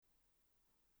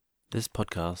This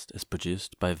podcast is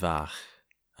produced by VAAG,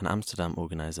 an Amsterdam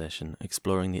organisation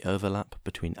exploring the overlap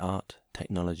between art,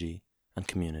 technology and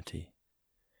community,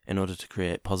 in order to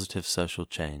create positive social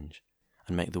change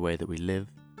and make the way that we live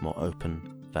more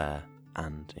open, fair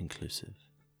and inclusive.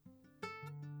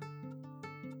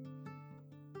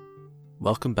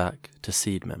 Welcome back to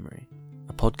Seed Memory,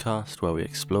 a podcast where we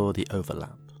explore the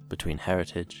overlap between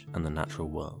heritage and the natural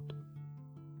world.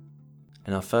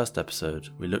 In our first episode,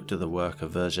 we looked at the work of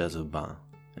Vergers Urbains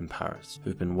in Paris,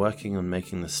 who've been working on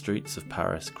making the streets of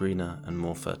Paris greener and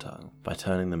more fertile by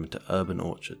turning them into urban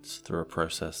orchards through a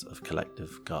process of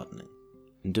collective gardening.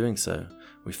 In doing so,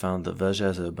 we found that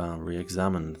Vergers Urbains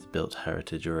re-examined the built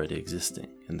heritage already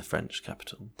existing in the French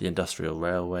capital, the industrial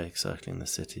railway circling the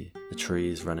city, the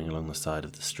trees running along the side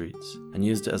of the streets, and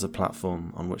used it as a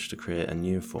platform on which to create a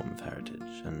new form of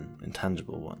heritage, an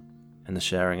intangible one, in the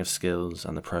sharing of skills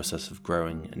and the process of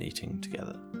growing and eating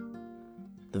together.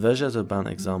 The Vergers Urbains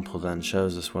example then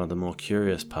shows us one of the more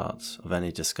curious parts of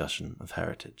any discussion of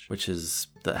heritage, which is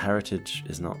that heritage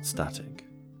is not static.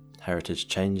 Heritage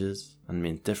changes and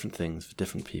means different things for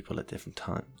different people at different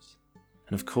times.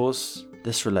 And of course,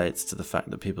 this relates to the fact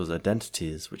that people's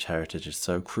identities, which heritage is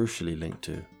so crucially linked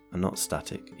to, are not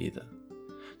static either.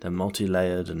 They're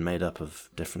multi-layered and made up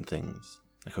of different things,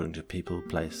 according to people,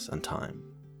 place and time.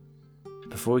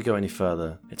 Before we go any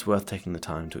further, it's worth taking the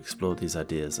time to explore these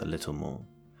ideas a little more,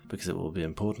 because it will be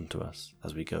important to us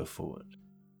as we go forward.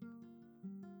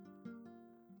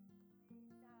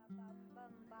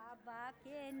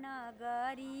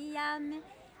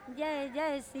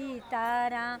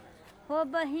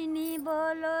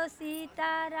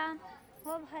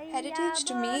 Heritage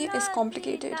to me is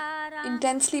complicated,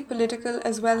 intensely political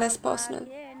as well as personal.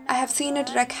 I have seen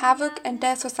it wreak havoc and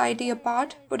tear society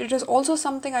apart, but it is also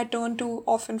something I turn to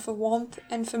often for warmth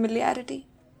and familiarity.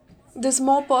 This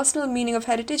more personal meaning of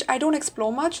heritage I don't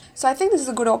explore much, so I think this is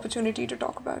a good opportunity to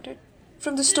talk about it.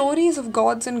 From the stories of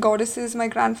gods and goddesses my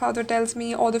grandfather tells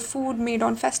me, or the food made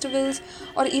on festivals,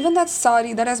 or even that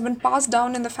sari that has been passed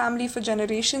down in the family for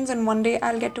generations and one day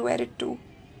I'll get to wear it too.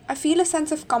 I feel a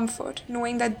sense of comfort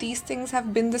knowing that these things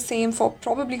have been the same for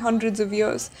probably hundreds of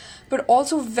years, but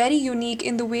also very unique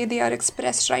in the way they are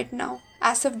expressed right now,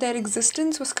 as if their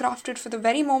existence was crafted for the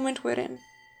very moment we're in.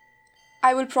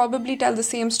 I will probably tell the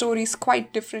same stories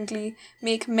quite differently,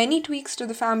 make many tweaks to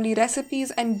the family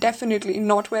recipes, and definitely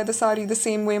not wear the sari the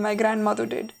same way my grandmother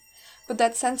did. But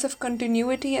that sense of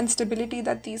continuity and stability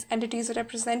that these entities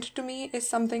represent to me is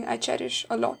something I cherish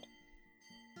a lot.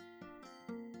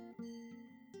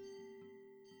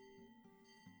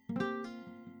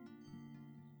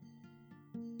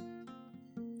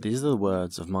 These are the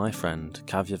words of my friend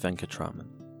Kavya Venkatraman,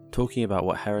 talking about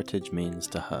what heritage means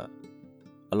to her,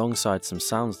 alongside some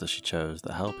sounds that she chose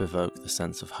that help evoke the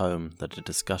sense of home that a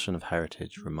discussion of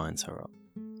heritage reminds her of.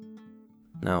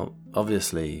 Now,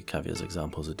 obviously, Kavya's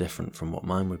examples are different from what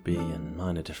mine would be, and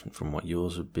mine are different from what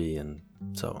yours would be, and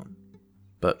so on.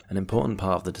 But an important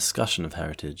part of the discussion of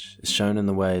heritage is shown in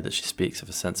the way that she speaks of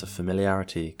a sense of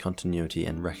familiarity, continuity,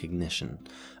 and recognition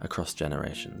across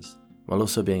generations, while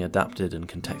also being adapted and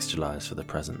contextualized for the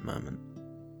present moment.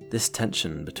 This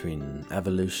tension between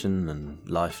evolution and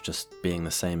life just being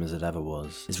the same as it ever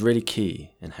was is really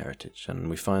key in heritage, and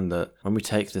we find that when we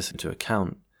take this into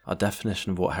account, our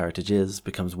definition of what heritage is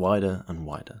becomes wider and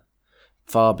wider,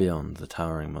 far beyond the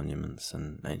towering monuments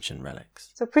and ancient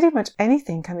relics. So pretty much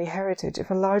anything can be heritage if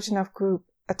a large enough group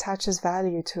attaches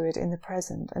value to it in the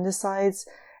present and decides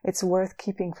it's worth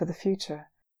keeping for the future.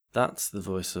 That's the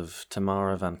voice of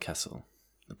Tamara van Kessel,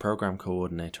 the program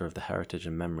coordinator of the Heritage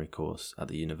and Memory course at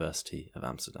the University of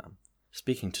Amsterdam.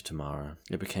 Speaking to Tamara,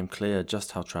 it became clear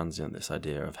just how transient this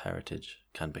idea of heritage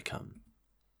can become.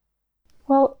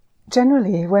 Well,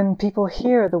 generally, when people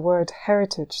hear the word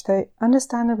heritage, they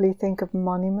understandably think of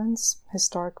monuments,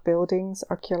 historic buildings,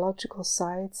 archaeological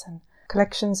sites, and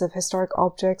collections of historic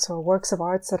objects or works of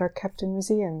arts that are kept in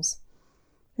museums.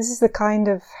 This is the kind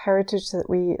of heritage that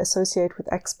we associate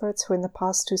with experts who in the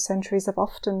past 2 centuries have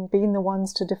often been the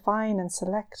ones to define and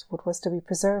select what was to be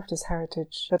preserved as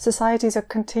heritage. But societies are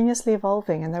continuously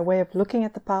evolving and their way of looking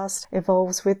at the past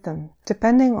evolves with them.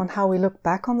 Depending on how we look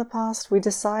back on the past, we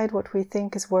decide what we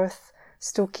think is worth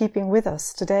still keeping with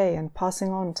us today and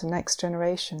passing on to next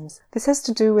generations. This has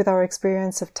to do with our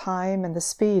experience of time and the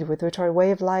speed with which our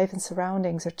way of life and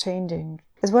surroundings are changing,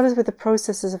 as well as with the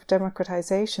processes of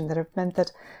democratization that have meant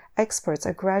that experts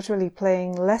are gradually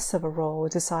playing less of a role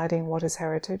deciding what is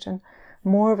heritage and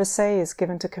more of a say is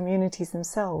given to communities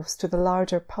themselves, to the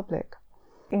larger public.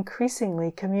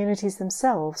 increasingly communities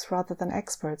themselves, rather than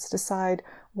experts, decide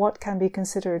what can be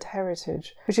considered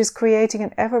heritage, which is creating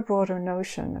an ever broader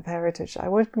notion of heritage. I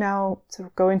won't now sort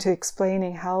of go into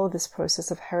explaining how this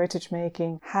process of heritage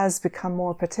making has become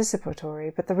more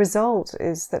participatory, but the result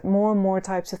is that more and more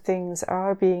types of things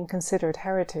are being considered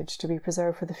heritage to be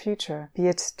preserved for the future, be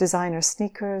it designer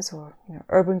sneakers or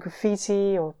urban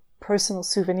graffiti or personal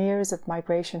souvenirs of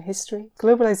migration history.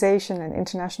 Globalization and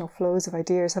international flows of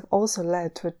ideas have also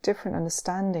led to a different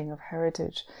understanding of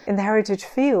heritage. In the heritage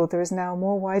field, there is now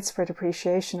more widespread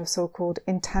appreciation of so-called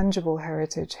intangible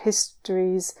heritage,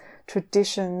 histories,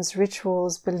 traditions,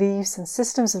 rituals, beliefs, and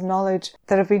systems of knowledge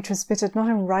that have been transmitted not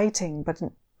in writing, but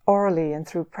orally and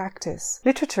through practice.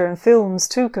 Literature and films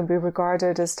too can be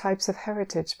regarded as types of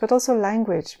heritage, but also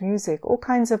language, music, all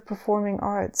kinds of performing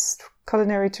arts,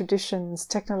 culinary traditions,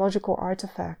 technological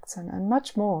artifacts, and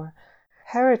much more.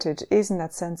 Heritage is in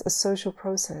that sense a social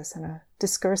process and a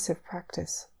discursive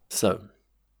practice. So,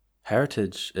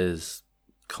 heritage is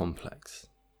complex.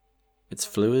 It's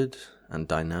fluid and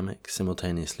dynamic,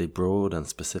 simultaneously broad and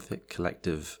specific,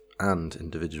 collective and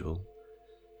individual,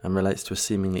 and relates to a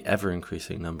seemingly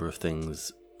ever-increasing number of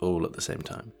things all at the same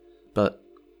time. But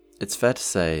it's fair to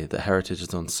say that heritage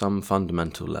is on some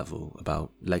fundamental level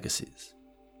about legacies,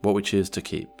 what we choose to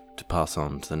keep, to pass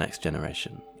on to the next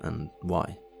generation, and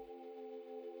why.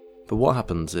 But what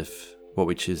happens if what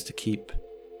we choose to keep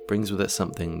brings with it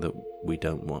something that we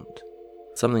don't want?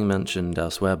 Something mentioned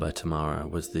elsewhere by Tamara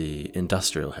was the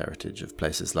industrial heritage of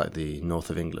places like the north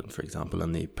of England, for example,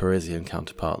 and the Parisian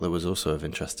counterpart that was also of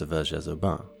interest to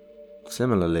Vergès-Aubin.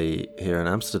 Similarly, here in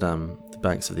Amsterdam, the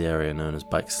banks of the area known as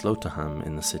Bijksloterham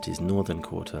in the city's northern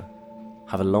quarter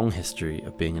have a long history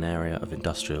of being an area of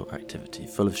industrial activity,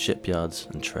 full of shipyards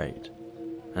and trade.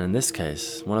 And in this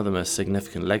case, one of the most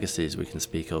significant legacies we can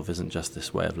speak of isn't just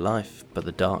this way of life, but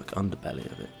the dark underbelly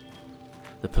of it.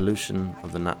 The pollution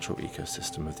of the natural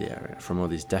ecosystem of the area from all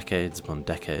these decades upon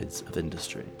decades of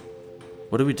industry.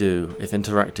 What do we do if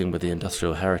interacting with the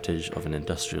industrial heritage of an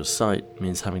industrial site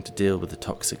means having to deal with the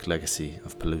toxic legacy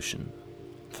of pollution?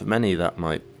 For many, that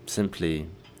might simply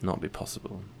not be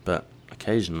possible, but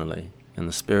occasionally, in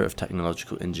the spirit of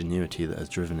technological ingenuity that has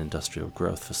driven industrial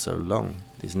growth for so long,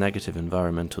 these negative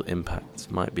environmental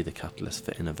impacts might be the catalyst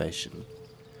for innovation,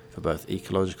 for both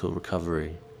ecological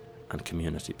recovery and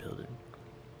community building.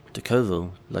 De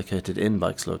Kovel, located in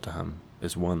Bijksloterham,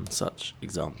 is one such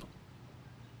example.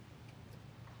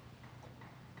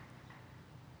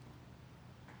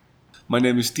 My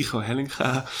name is Tycho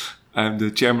Hellinga. I'm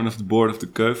the chairman of the board of De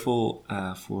Kovel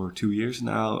for 2 years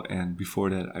now, and before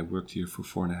that I worked here for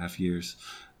 4.5 years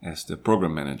as the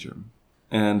program manager.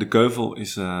 And De Kovel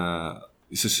is a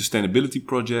sustainability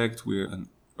project. We're an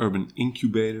urban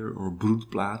incubator, or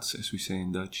broedplaats as we say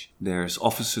in Dutch. There's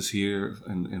offices here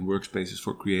and workspaces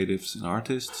for creatives and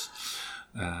artists.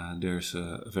 There's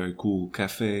a very cool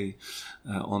cafe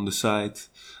on the site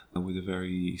with a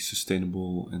very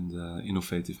sustainable and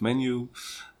innovative menu.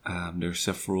 There are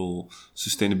several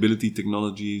sustainability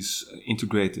technologies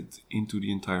integrated into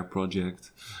the entire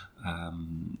project.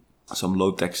 Some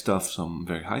low-tech stuff, some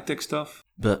very high-tech stuff.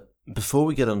 But before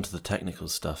we get onto the technical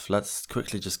stuff, let's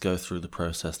quickly just go through the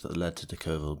process that led to De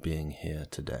Kovel being here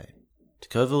today. De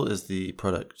Kovel is the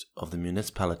product of the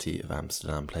municipality of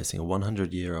Amsterdam placing a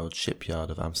 100-year-old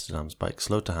shipyard of Amsterdam's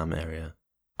Bijksloterham area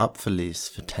up for lease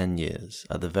for 10 years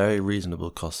at the very reasonable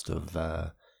cost of,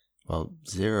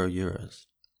 €0,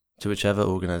 to whichever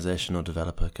organisation or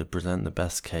developer could present the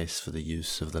best case for the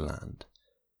use of the land.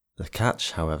 The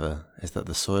catch, however, is that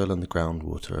the soil and the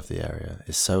groundwater of the area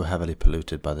is so heavily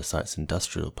polluted by the site's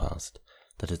industrial past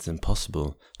that it's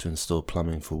impossible to install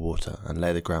plumbing for water and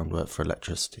lay the groundwork for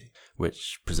electricity,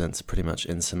 which presents a pretty much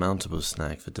insurmountable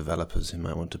snag for developers who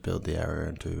might want to build the area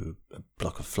into a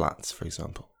block of flats, for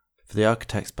example. For the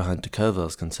architects behind De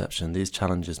Kovel's conception, these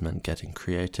challenges meant getting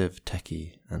creative,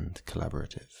 techie, and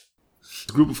collaborative.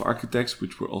 A group of architects,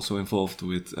 which were also involved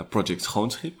with Project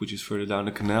Schoonschip, which is further down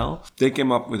the canal, they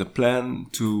came up with a plan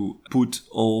to put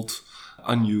old,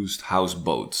 unused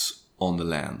houseboats on the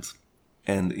land.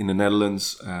 And in the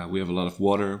Netherlands, we have a lot of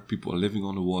water. People are living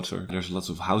on the water. There's lots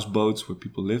of houseboats where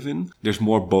people live in. There's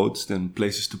more boats than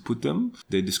places to put them.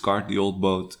 They discard the old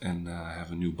boat and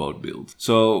have a new boat built.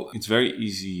 So it's very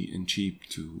easy and cheap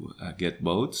to get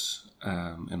boats.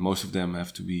 And most of them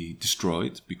have to be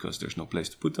destroyed because there's no place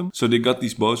to put them. So they got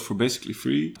these boats for basically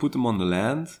free, put them on the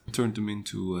land, turned them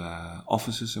into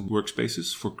offices and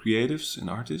workspaces for creatives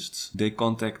and artists. They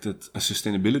contacted a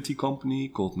sustainability company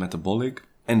called Metabolic.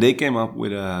 And they came up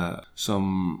with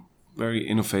some very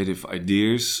innovative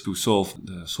ideas to solve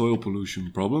the soil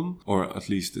pollution problem, or at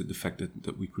least the fact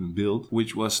that we couldn't build,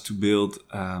 which was to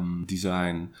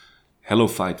design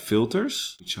halophyte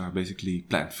filters, which are basically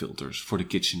plant filters for the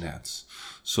kitchenettes.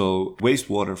 So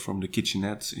wastewater from the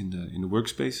kitchenettes in the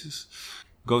workspaces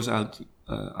goes out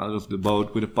of the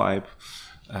boat with a pipe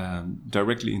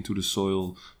directly into the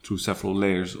soil through several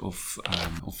layers of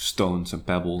stones and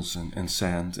pebbles and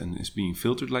sand, and is being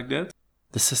filtered like that.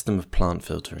 This system of plant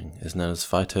filtering is known as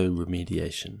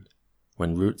phytoremediation,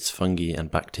 when roots, fungi and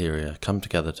bacteria come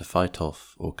together to fight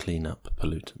off or clean up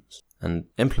pollutants. And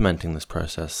implementing this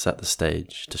process set the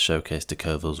stage to showcase De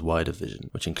Kovel's wider vision,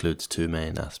 which includes two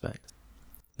main aspects.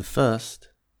 The first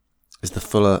is the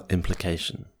fuller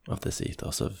implication of this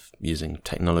ethos of using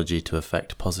technology to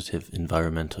effect positive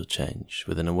environmental change,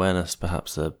 with an awareness,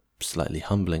 perhaps a slightly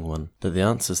humbling one, that the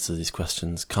answers to these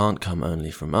questions can't come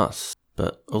only from us,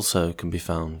 but also can be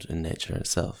found in nature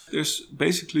itself. There's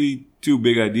basically two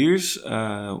big ideas.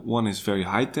 One is very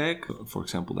high-tech. For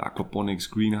example, the aquaponics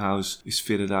greenhouse is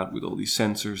fitted out with all these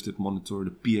sensors that monitor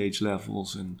the pH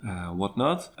levels and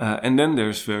whatnot. And then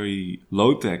there's very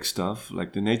low-tech stuff,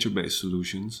 like the nature-based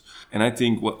solutions. And I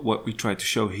think what we try to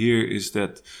show here is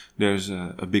that there's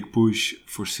a big push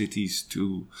for cities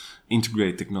to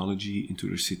integrate technology into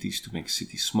their cities to make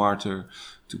cities smarter,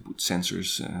 to put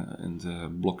sensors and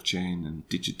blockchain and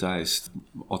digitized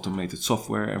automated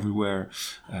software everywhere,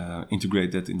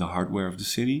 integrate that in the hardware of the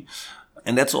city.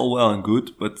 And that's all well and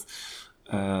good, but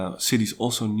cities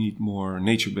also need more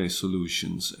nature-based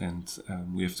solutions, and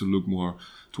we have to look more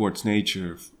towards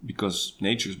nature, because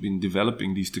nature's been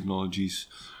developing these technologies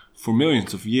for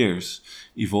millions of years,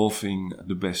 evolving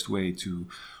the best way to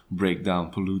break down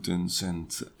pollutants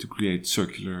and to create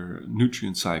circular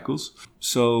nutrient cycles.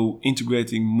 So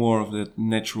integrating more of that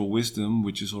natural wisdom,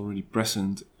 which is already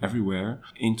present everywhere,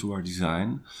 into our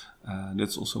design,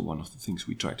 that's also one of the things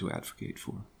we try to advocate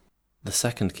for. The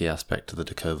second key aspect of the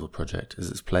De Kovel project is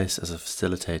its place as a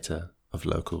facilitator of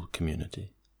local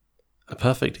community. A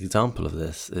perfect example of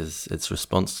this is its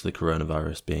response to the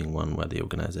coronavirus being one where the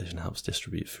organisation helps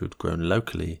distribute food grown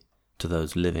locally to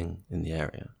those living in the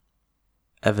area.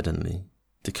 Evidently,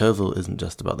 De Kovel isn't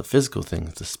just about the physical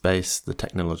things, the space, the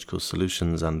technological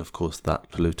solutions, and of course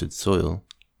that polluted soil.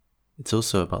 It's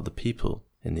also about the people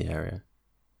in the area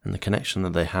and the connection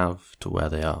that they have to where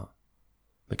they are.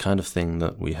 The kind of thing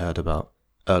that we heard about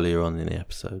earlier on in the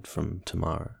episode from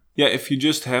Tamara. Yeah, if you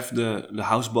just have the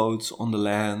houseboats on the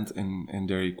land and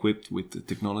they're equipped with the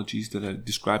technologies that I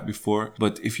described before,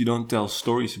 but if you don't tell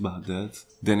stories about that,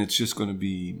 then it's just going to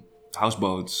be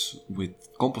houseboats with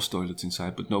compost toilets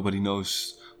inside, but nobody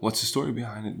knows what's the story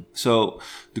behind it. So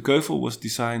De Kovel was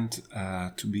designed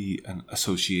to be an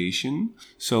association.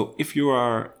 So if you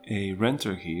are a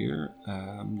renter here,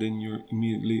 then you're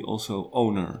immediately also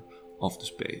owner of the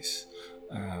space,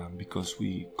 because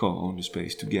we co-own the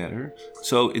space together.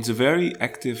 So it's a very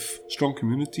active, strong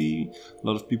community. A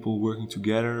lot of people working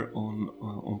together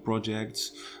on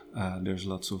projects. There's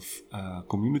lots of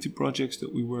community projects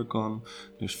that we work on.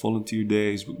 There's volunteer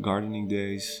days, gardening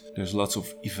days. There's lots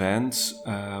of events,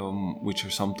 which are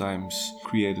sometimes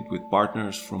created with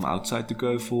partners from outside De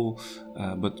Kovel,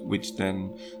 but which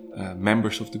then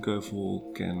members of De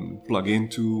Kovel can plug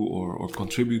into or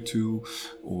contribute to,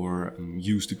 or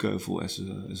use De Kovel as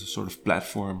a sort of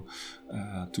platform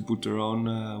to put their own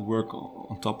work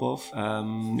on top of.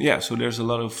 So there's a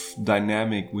lot of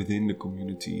dynamic within the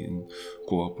community and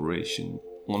cooperation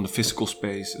on the physical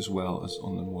space as well as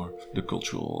on the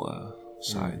cultural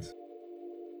side.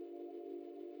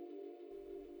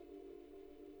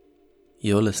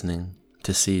 You're listening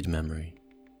to Seed Memory.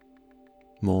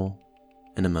 More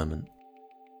in a moment.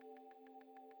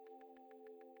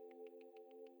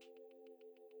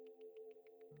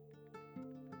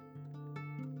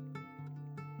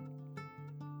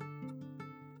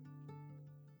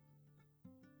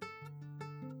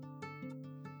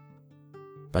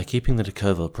 By keeping the De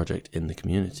Kovel project in the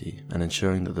community and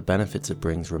ensuring that the benefits it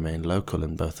brings remain local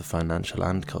in both a financial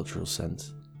and cultural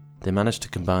sense, they managed to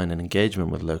combine an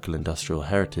engagement with local industrial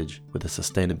heritage with a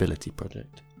sustainability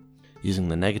project, using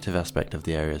the negative aspect of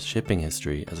the area's shipping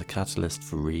history as a catalyst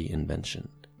for reinvention.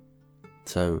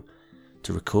 So,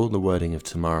 to recall the wording of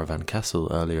Tamara van Kessel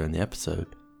earlier in the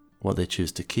episode, what they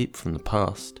choose to keep from the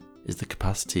past is the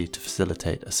capacity to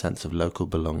facilitate a sense of local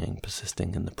belonging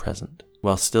persisting in the present,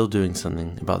 while still doing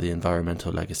something about the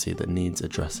environmental legacy that needs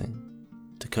addressing.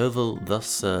 Decauville thus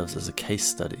serves as a case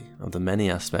study of the many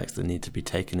aspects that need to be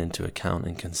taken into account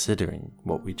in considering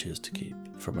what we choose to keep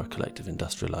from our collective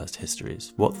industrialised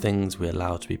histories, what things we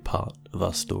allow to be part of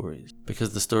our stories.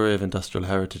 Because the story of industrial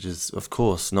heritage is, of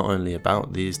course, not only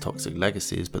about these toxic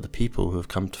legacies, but the people who have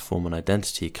come to form an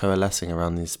identity coalescing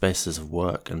around these spaces of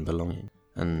work and belonging.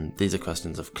 And these are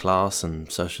questions of class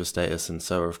and social status, and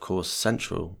so are, of course,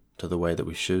 central to the way that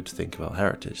we should think about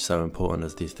heritage, so important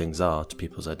as these things are to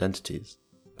people's identities.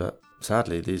 But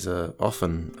sadly, these are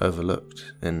often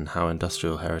overlooked in how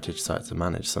industrial heritage sites are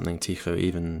managed, something Tycho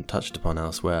even touched upon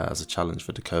elsewhere as a challenge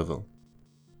for Decauville.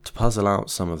 To puzzle out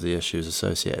some of the issues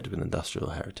associated with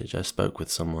industrial heritage, I spoke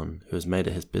with someone who has made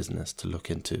it his business to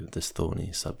look into this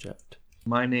thorny subject.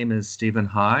 My name is Stephen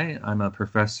High. I'm a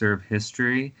professor of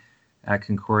history at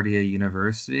Concordia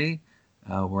University,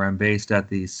 where I'm based at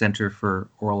the Center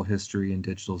for Oral History and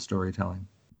Digital Storytelling.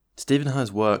 Stephen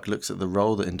High's work looks at the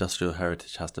role that industrial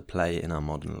heritage has to play in our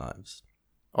modern lives.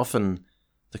 Often,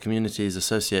 the communities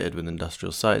associated with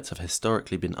industrial sites have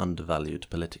historically been undervalued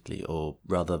politically, or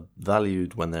rather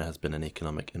valued when there has been an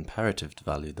economic imperative to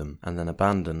value them, and then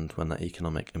abandoned when that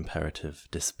economic imperative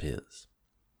disappears.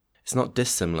 It's not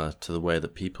dissimilar to the way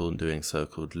that people doing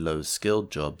so-called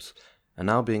low-skilled jobs are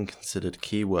now being considered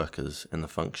key workers in the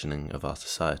functioning of our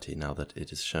society now that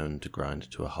it is shown to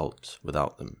grind to a halt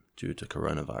without them due to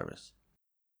coronavirus.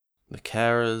 The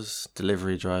carers,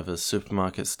 delivery drivers,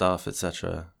 supermarket staff,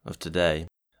 etc. of today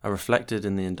are reflected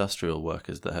in the industrial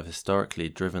workers that have historically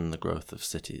driven the growth of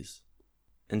cities.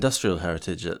 Industrial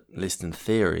heritage, at least in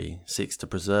theory, seeks to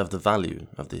preserve the value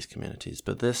of these communities,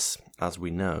 but this, as we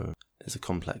know, is a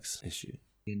complex issue.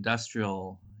 The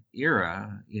industrial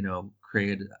era,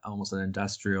 created almost an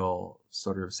industrial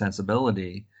sort of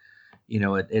sensibility.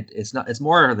 It's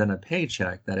more than a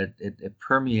paycheck, that it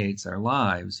permeates our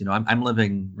lives. I'm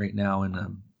living right now in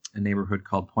a neighborhood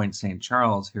called Point St.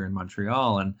 Charles here in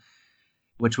Montreal, and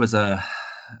which was a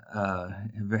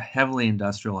heavily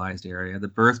industrialized area, the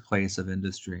birthplace of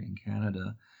industry in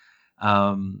Canada.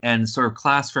 And sort of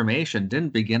class formation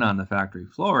didn't begin on the factory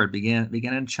floor. It began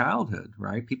in childhood,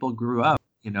 right? People grew up,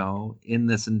 in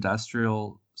this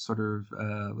industrial sort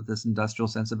of with this industrial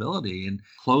sensibility and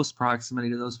close proximity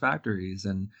to those factories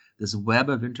and this web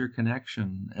of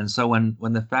interconnection. And so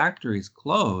when the factories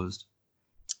closed,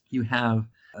 you have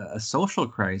a social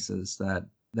crisis that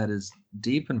is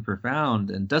deep and profound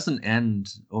and doesn't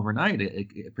end overnight.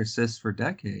 It persists for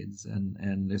decades,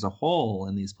 and there's a hole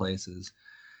in these places.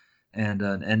 And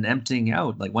emptying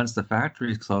out, like once the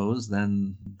factories close,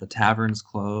 then the taverns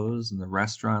close and the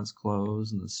restaurants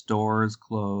close and the stores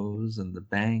close and the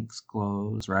banks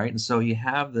close, right? And so you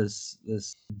have this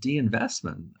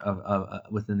de-investment of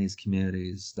within these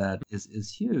communities that is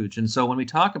huge. And so when we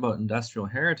talk about industrial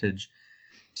heritage,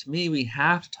 to me, we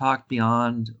have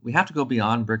to go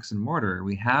beyond bricks and mortar.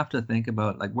 We have to think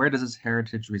about, like, where does this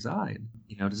heritage reside?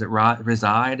 Does it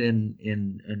reside in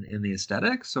the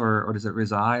aesthetics, or does it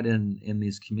reside in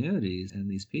these communities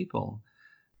and these people?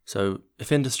 So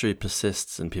if industry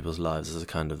persists in people's lives as a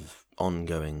kind of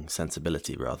ongoing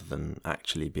sensibility rather than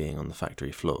actually being on the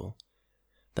factory floor,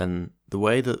 then the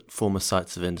way that former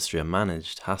sites of industry are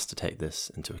managed has to take this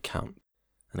into account.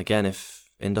 And again, if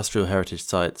industrial heritage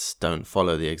sites don't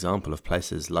follow the example of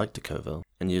places like Decauville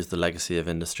and use the legacy of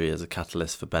industry as a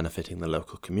catalyst for benefiting the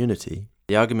local community,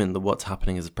 the argument that what's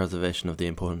happening is a preservation of the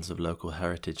importance of local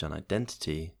heritage and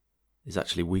identity is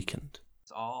actually weakened.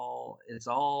 It's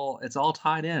all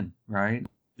tied in, right?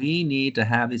 We need to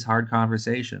have these hard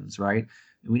conversations, right?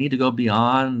 We need to go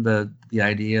beyond the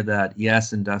idea that,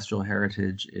 yes, industrial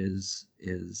heritage is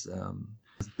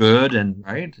good and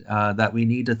right, that we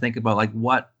need to think about, like,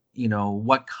 what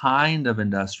kind of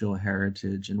industrial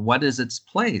heritage and what is its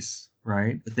place,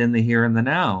 right, within the here and the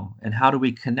now, and how do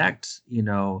we connect,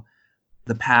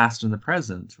 the past and the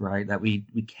present, right? That we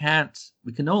can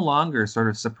no longer sort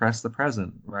of suppress the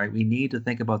present, right? We need to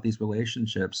think about these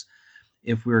relationships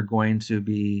if we're going to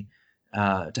be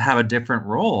to have a different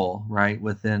role, right,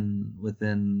 within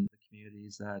the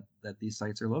communities that these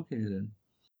sites are located in.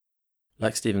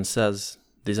 Like Stephen says,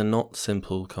 these are not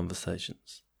simple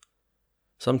conversations.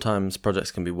 Sometimes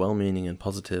projects can be well-meaning and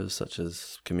positive, such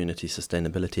as community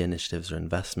sustainability initiatives or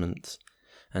investments,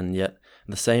 and yet at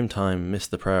the same time miss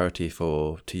the priority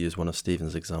for, to use one of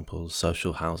Stephen's examples,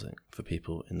 social housing for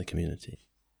people in the community.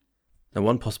 Now,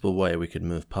 one possible way we could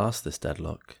move past this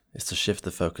deadlock is to shift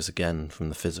the focus again from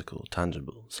the physical,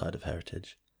 tangible side of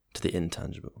heritage to the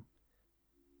intangible.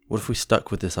 What if we stuck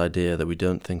with this idea that we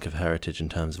don't think of heritage in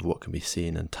terms of what can be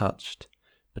seen and touched,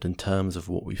 but in terms of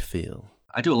what we feel?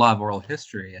 I do a lot of oral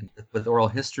history, and with oral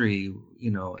history,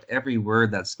 every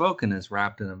word that's spoken is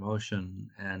wrapped in emotion.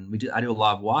 And I do a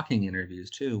lot of walking interviews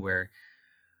too, where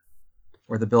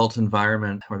the built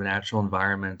environment or the natural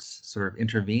environment sort of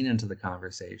intervene into the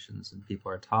conversations, and people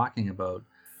are talking about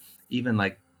even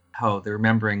like how they're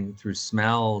remembering through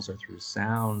smells or through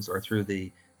sounds or through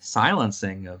the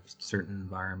silencing of certain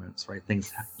environments, right?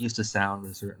 Things used to sound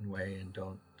a certain way and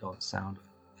don't sound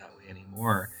that way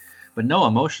anymore. But no,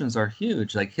 emotions are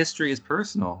huge. Like, history is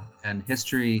personal, and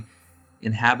history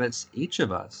inhabits each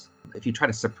of us. If you try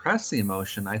to suppress the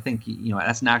emotion, I think,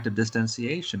 that's an act of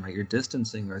distanciation, right? You're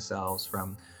distancing ourselves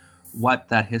from what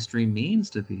that history means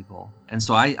to people. And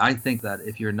so I think that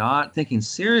if you're not thinking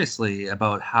seriously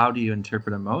about how do you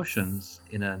interpret emotions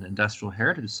in an industrial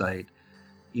heritage site,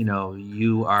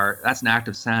 that's an act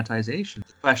of sanitization.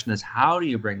 The question is, how do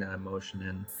you bring that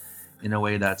emotion in a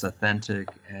way that's authentic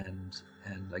and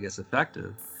I guess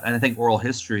effective? And I think oral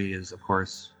history is, of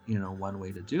course, one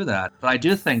way to do that. But I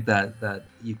do think that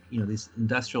these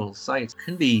industrial sites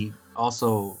can be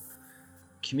also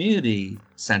community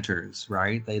centers,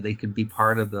 right? They could be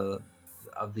part of the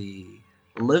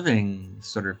living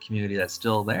sort of community that's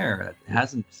still there. It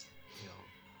hasn't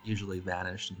usually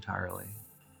vanished entirely.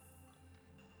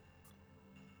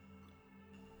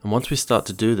 And once we start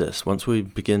to do this, once we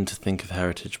begin to think of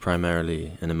heritage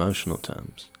primarily in emotional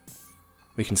terms,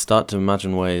 we can start to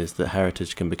imagine ways that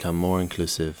heritage can become more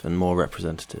inclusive and more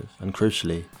representative, and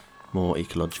crucially, more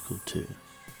ecological too.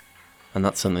 And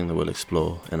that's something that we'll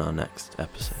explore in our next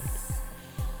episode.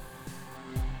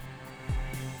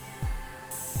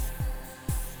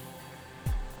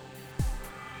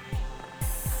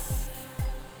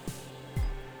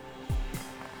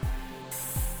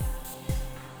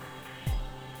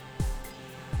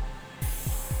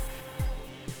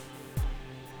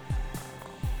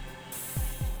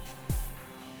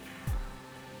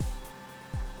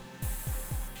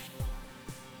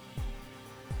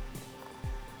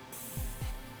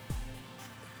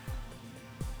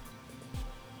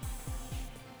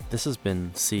 This has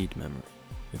been Seed Memory,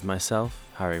 with myself,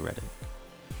 Harry Reddick.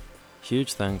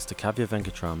 Huge thanks to Kavya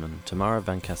Venkatraman, Tamara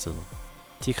Van Kessel,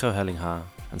 Tycho Hellingha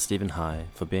and Stephen High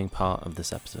for being part of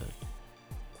this episode,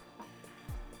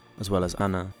 as well as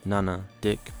Anna, Nana,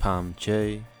 Dick, Pam,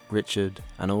 Jay, Richard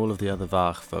and all of the other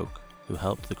Vaag folk who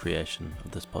helped the creation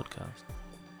of this podcast.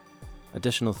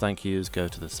 Additional thank yous go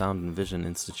to the Sound and Vision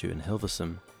Institute in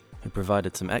Hilversum, who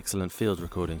provided some excellent field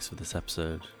recordings for this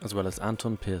episode, as well as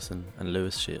Anton Pearson and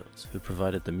Lewis Shields, who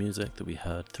provided the music that we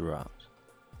heard throughout.